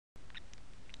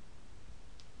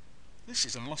This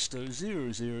is a Musto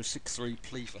 0063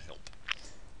 plea for help.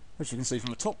 As you can see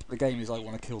from the top, the game is I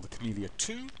want to kill the Kamilia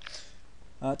 2.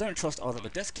 Don't trust either the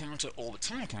death counter or the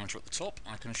time counter at the top.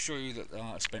 I can assure you that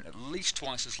I spent at least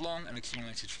twice as long and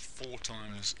accumulated 4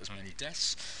 times as many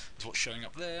deaths as what's showing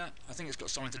up there. I think it's got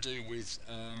something to do with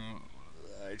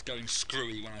it going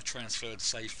screwy when I transferred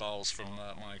save files from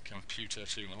my computer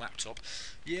to my laptop.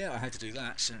 Yeah, I had to do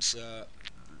that since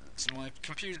my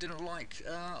computer didn't like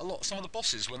some of the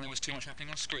bosses when there was too much happening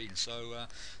on screen, so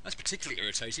that's particularly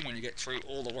irritating when you get through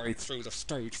all the way through the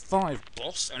stage 5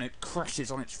 boss and it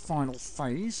crashes on its final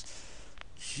phase.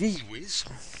 Gee whiz.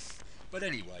 But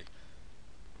anyway,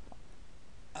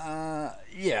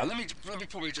 yeah, let me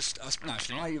probably just no,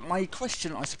 actually, my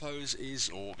question, I suppose, is,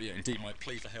 or yeah, indeed my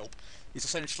plea for help, is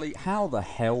essentially how the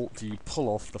hell do you pull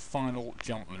off the final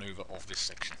jump manoeuvre of this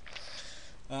section?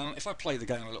 If I play the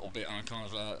game a little bit and kind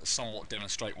of somewhat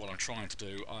demonstrate what I'm trying to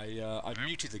do, I've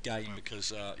muted the game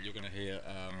because you're going to hear,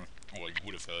 well, you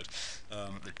would have heard,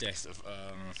 the death of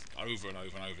over and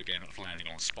over and over again of landing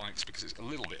on spikes, because it's a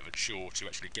little bit of a chore to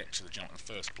actually get to the jump in the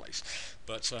first place.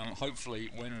 But hopefully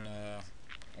when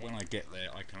I get there,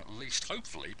 I can at least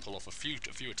hopefully pull off a few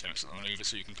attempts at the manoeuvre,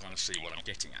 so you can kind of see what I'm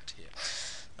getting at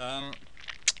here.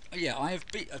 Yeah, I have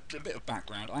a bit of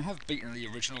background. I have beaten the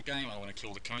original game, I Want to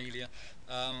Kill the Kamilia,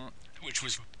 which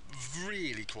was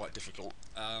really quite difficult.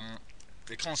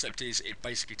 The concept is it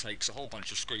basically takes a whole bunch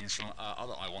of screens from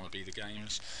other I Want to Be the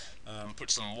games,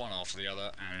 puts them one after the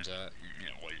other, and you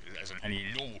know, well, as in any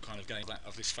normal kind of game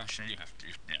of this fashion, you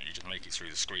just make it through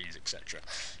the screens, etc.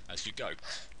 as you go.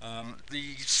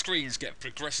 The screens get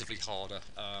progressively harder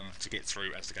to get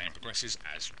through as the game progresses,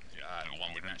 as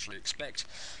one would naturally expect.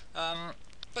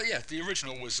 But yeah, the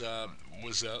original was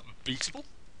beatable.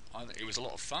 It was a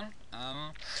lot of fun.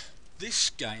 This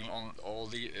game, or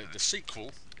the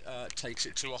sequel, takes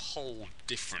it to a whole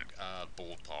different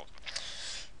ballpark.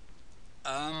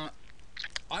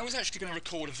 I was actually going to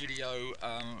record a video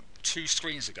 2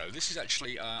 screens ago. This is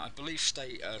actually, I believe,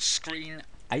 screen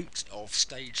 8 of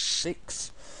stage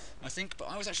 6. I think, but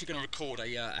I was actually going to record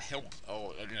a help,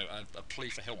 or a plea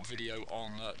for help video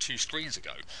on 2 screens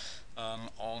ago.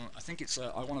 I think it's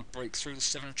I want to break through the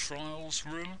 7 trials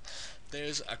room.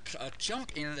 There's a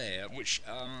jump in there which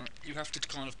you have to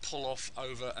kind of pull off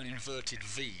over an inverted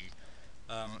V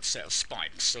set of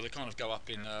spikes. So they kind of go up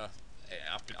in up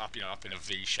in a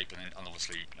V shape, and then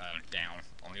obviously down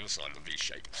on the other side of the V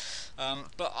shape.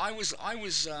 But I was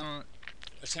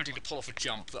attempting to pull off a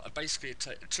jump that basically it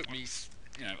took me.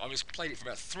 I played it for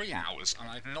about 3 hours and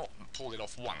I've not pulled it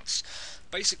off once.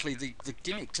 Basically, the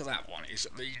gimmick to that one is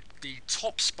that the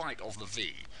top spike of the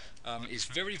V is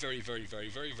very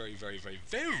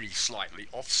slightly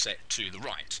offset to the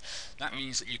right. That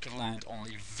means that you can land on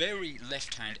the very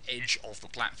left-hand edge of the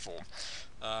platform.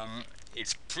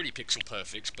 It's pretty pixel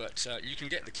perfect, but you can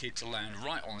get the kid to land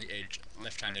right on the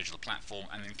left-hand edge of the platform,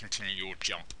 and then continue your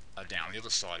jump down the other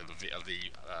side of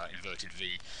the inverted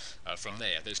V from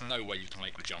there. There's no way you can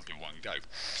make the jump in one go.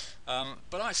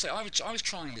 But I was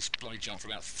trying this bloody jump for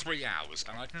about 3 hours,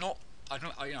 and I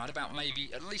had about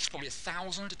maybe at least probably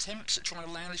 1,000 attempts at trying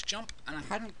to land this jump, and I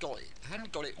hadn't got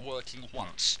it working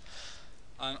once.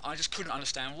 I just couldn't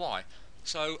understand why.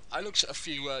 So I looked at a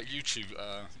few YouTube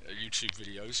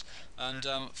videos, and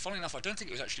funnily enough, I don't think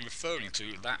it was actually referring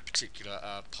to that particular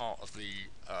part of the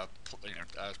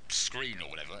screen or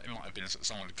whatever. It might have been that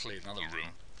someone had cleared another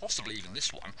room, possibly even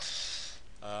this one.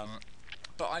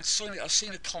 But I've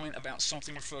seen a comment about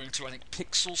something referring to, I think,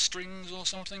 pixel strings or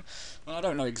something. Well, I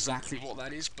don't know exactly what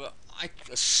that is, but I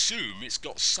assume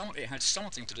it had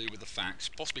something to do with the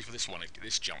fact, possibly for this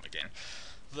jump again,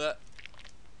 that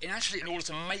in order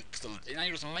to make the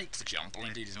jump, or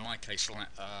indeed in my case for that,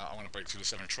 I want to break through the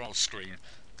 7 trials screen,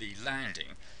 the landing,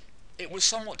 it was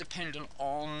somewhat dependent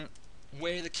on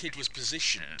where the kid was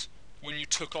positioned when you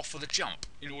took off for the jump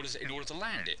in order to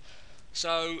land it.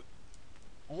 So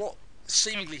what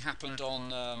seemingly happened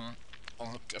on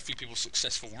a few people's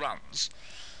successful runs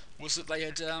was that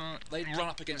they'd run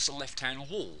up against a left-hand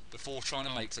wall before trying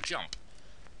to make the jump.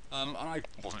 And I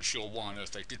wasn't sure why on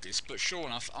earth they did this, but sure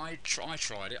enough, I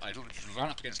tried it. I ran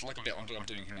up against, like a bit I'm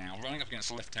doing here now, running up against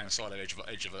the left-hand side edge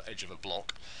of a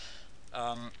block,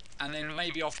 and then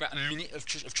maybe after about a minute of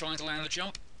trying to land the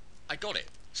jump, I got it.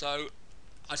 So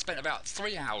I spent about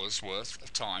 3 hours worth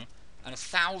of time and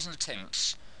 1,000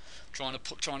 attempts trying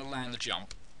to land the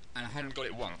jump, and I hadn't got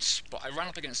it once. But I ran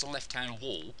up against the left-hand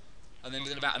wall, and then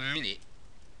within about a minute,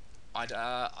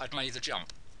 I'd made the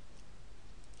jump.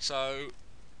 So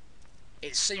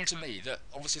it seemed to me that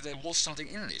obviously there was something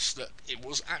in this, that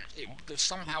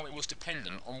somehow it was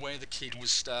dependent on where the kid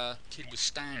was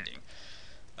standing.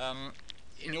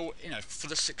 for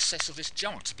the success of this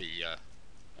jump to be,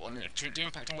 to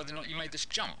impact on whether or not you made this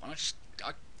jump. And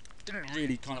I didn't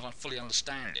really kind of fully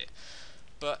understand it,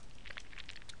 but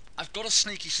I've got a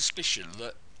sneaky suspicion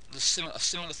that a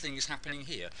similar thing is happening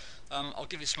here. I'll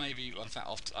give this maybe, well,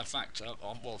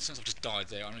 since I've just died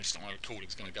there, I noticed that my recording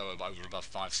is going to go over above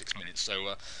 5-6 minutes,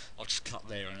 so I'll just cut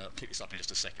there and pick this up in just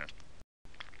a second.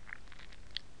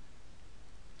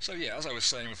 So yeah, as I was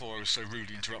saying before, I was so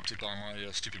rudely interrupted by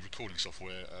my stupid recording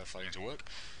software failing to work.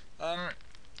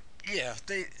 Yeah,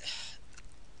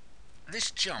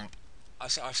 this jump, I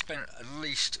spent at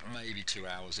least maybe 2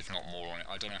 hours, if not more, on it.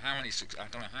 I don't know how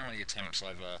many attempts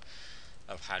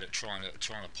I've had at trying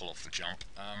to pull off the jump.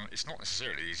 It's not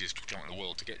necessarily the easiest jump in the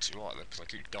world to get to either, because I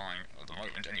keep dying at the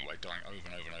moment anyway, dying over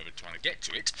and over and over trying to get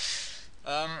to it.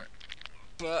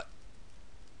 But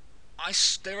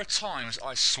there are times,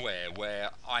 I swear,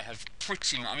 where I have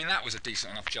pretty much, I mean, that was a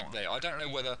decent enough jump there. I don't know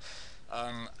whether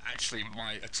actually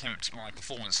my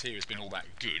performance here has been all that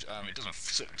good. It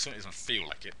certainly doesn't feel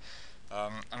like it.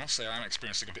 I must say I am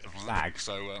experiencing a bit of lag,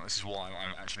 so this is why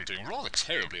I'm actually doing rather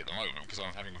terribly at the moment, because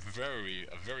I'm having a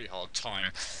very hard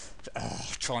time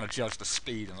trying to judge the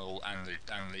speed and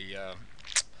the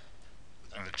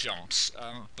jumps.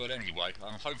 But anyway,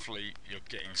 hopefully you're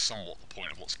getting somewhat the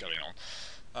point of what's going on.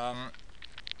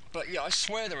 But yeah, I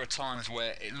swear there are times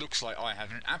where it looks like I have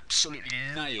absolutely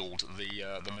nailed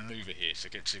the manoeuvre here to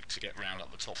get round up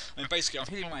the top. I mean, basically, I'm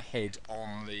hitting my head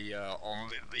on the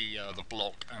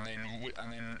block, and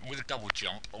then with a double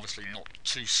jump. Obviously, not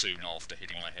too soon after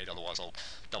hitting my head, otherwise I'll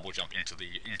double jump into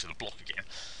the block again.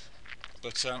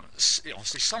 But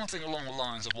obviously something along the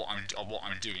lines of what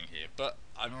I'm doing here. But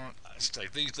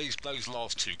those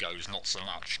last two goes not so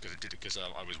much, because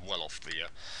I was well off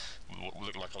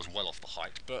looked like I was well off the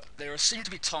height. But there seem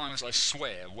to be times, I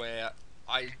swear, where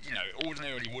I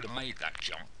ordinarily would have made that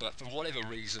jump, but for whatever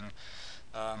reason,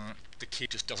 the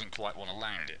kid just doesn't quite want to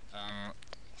land it.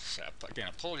 So again,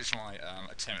 apologies for my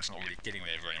attempts not really getting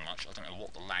there very much. I don't know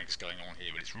what the lag's going on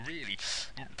here, but it's really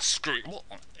screwing.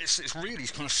 It's really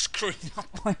kind of screwing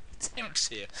up my attempts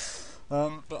here.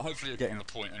 But hopefully you're getting the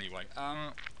point anyway.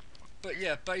 But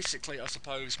yeah, basically, I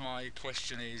suppose my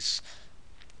question is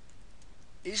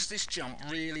this jump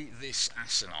really this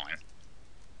asinine,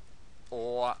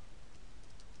 or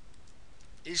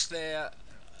is there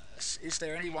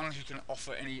anyone who can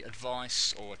offer any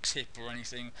advice or a tip or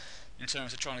anything in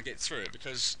terms of trying to get through it?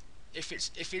 Because if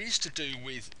it is to do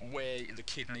with where the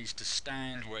kid needs to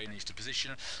stand, where he needs to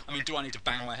position, I mean, do I need to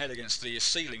bang my head against the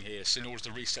ceiling here in order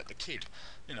to reset the kid?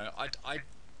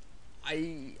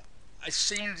 I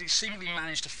seemingly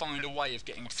managed to find a way of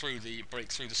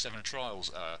break through the 7 trials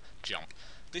jump.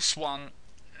 This one,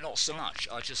 not so much.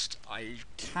 I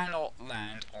cannot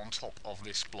land on top of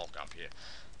this block up here.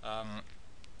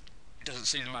 It doesn't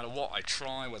seem to matter what I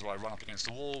try, whether I run up against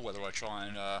the wall, whether I try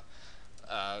and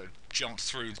jump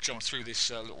through this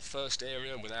little first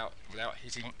area without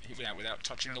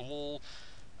touching the wall.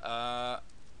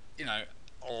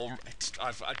 Or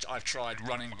I've tried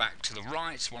running back to the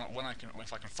right if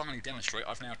I can finally demonstrate.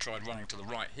 I've now tried running to the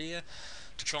right here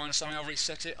to try and somehow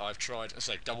reset it. I've tried, as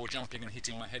I say, double jumping and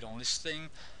hitting my head on this thing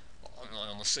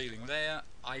on the ceiling there.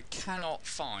 I cannot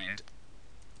find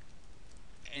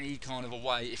any kind of a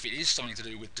way, if it is something to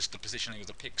do with just the positioning of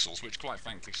the pixels, which quite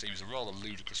frankly seems a rather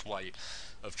ludicrous way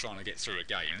of trying to get through a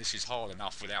game. This is hard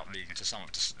enough without needing to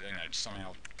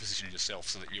somehow position yourself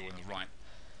so that you're in the right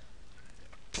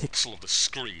pixel of the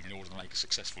screen in order to make a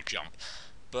successful jump.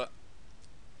 But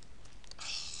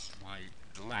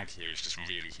the lag here is just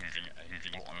really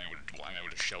hindering what I'm able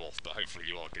to show off. But hopefully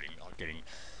you are getting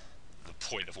the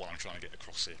point of what I'm trying to get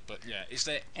across here. But yeah, is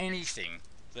there any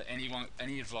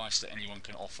advice that anyone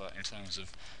can offer in terms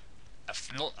of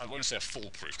I won't say a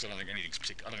foolproof, because I don't think anything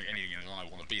in I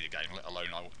want to be the game, let alone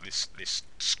this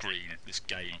screen, this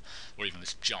game, or even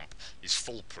this jump is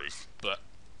foolproof. But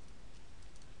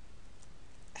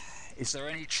is there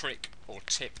any trick or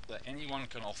tip that anyone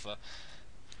can offer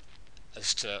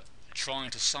as to trying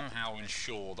to somehow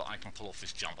ensure that I can pull off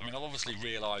this jump? I mean, I've obviously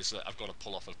realised that I've got to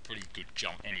pull off a pretty good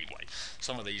jump anyway.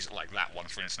 Some of these, like that one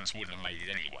for instance, wouldn't have made it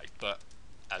anyway, but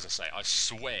as I say, I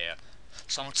swear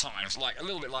sometimes, like a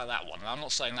little bit like that one, and I'm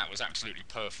not saying that was absolutely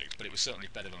perfect, but it was certainly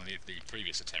better than the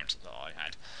previous attempt that I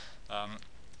had.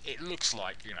 It looks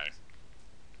like,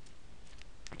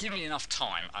 give me enough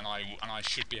time and I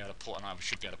should be able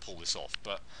to pull this off.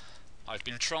 But I've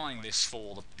been trying this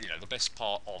for the best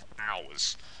part of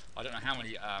hours. I don't know how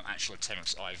many actual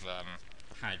attempts I've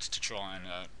had to try and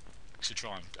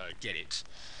get it,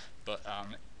 but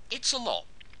it's a lot,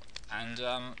 and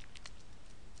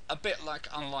a bit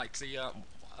unlike the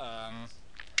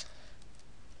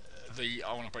the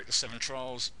I want to break the 7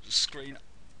 trials screen,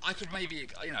 I could maybe,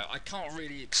 I can't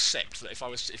really accept that if I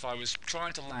was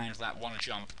trying to land that one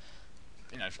jump,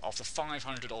 after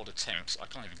 500 odd attempts, I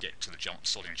can't even get to the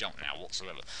sodding jump now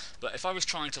whatsoever. But if I was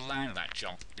trying to land that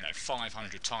jump,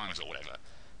 500 times or whatever,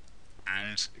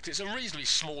 and it's a reasonably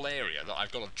small area that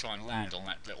I've got to try and land on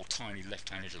that little tiny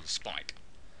left-hand edge of the spike,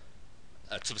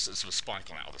 to the spike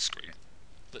on that other screen.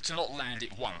 But to not land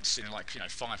it once in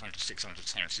 500, 600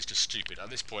 attempts is just stupid. At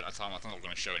this point in time, I'm not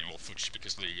going to show any more footage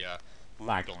because the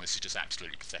lag on this is just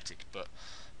absolutely pathetic. But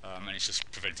and it's just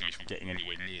preventing me from getting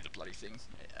anywhere near the bloody thing,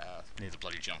 near the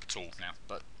bloody jump at all now.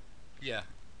 But yeah,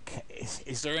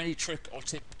 is there any trick or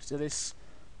tip to this?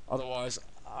 Otherwise,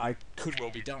 I could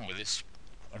well be done with this.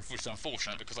 It's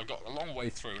unfortunate because I've got a long way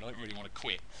through and I don't really want to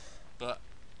quit. But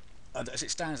as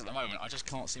it stands at the moment, I just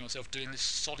can't see myself doing this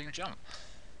sodding jump.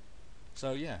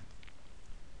 So yeah,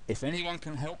 if anyone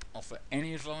can help, offer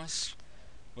any advice,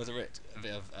 whether it's a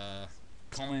bit of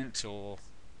comment or,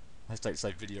 I hesitate to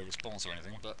say video response or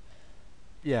anything, but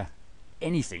yeah,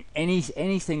 anything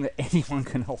that anyone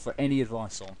can offer any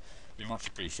advice on would be much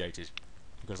appreciated,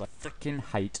 because I freaking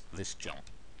hate this jump.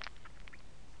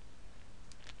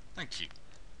 Thank you.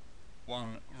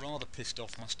 One rather pissed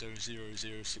off Musto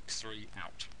 0063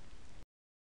 out.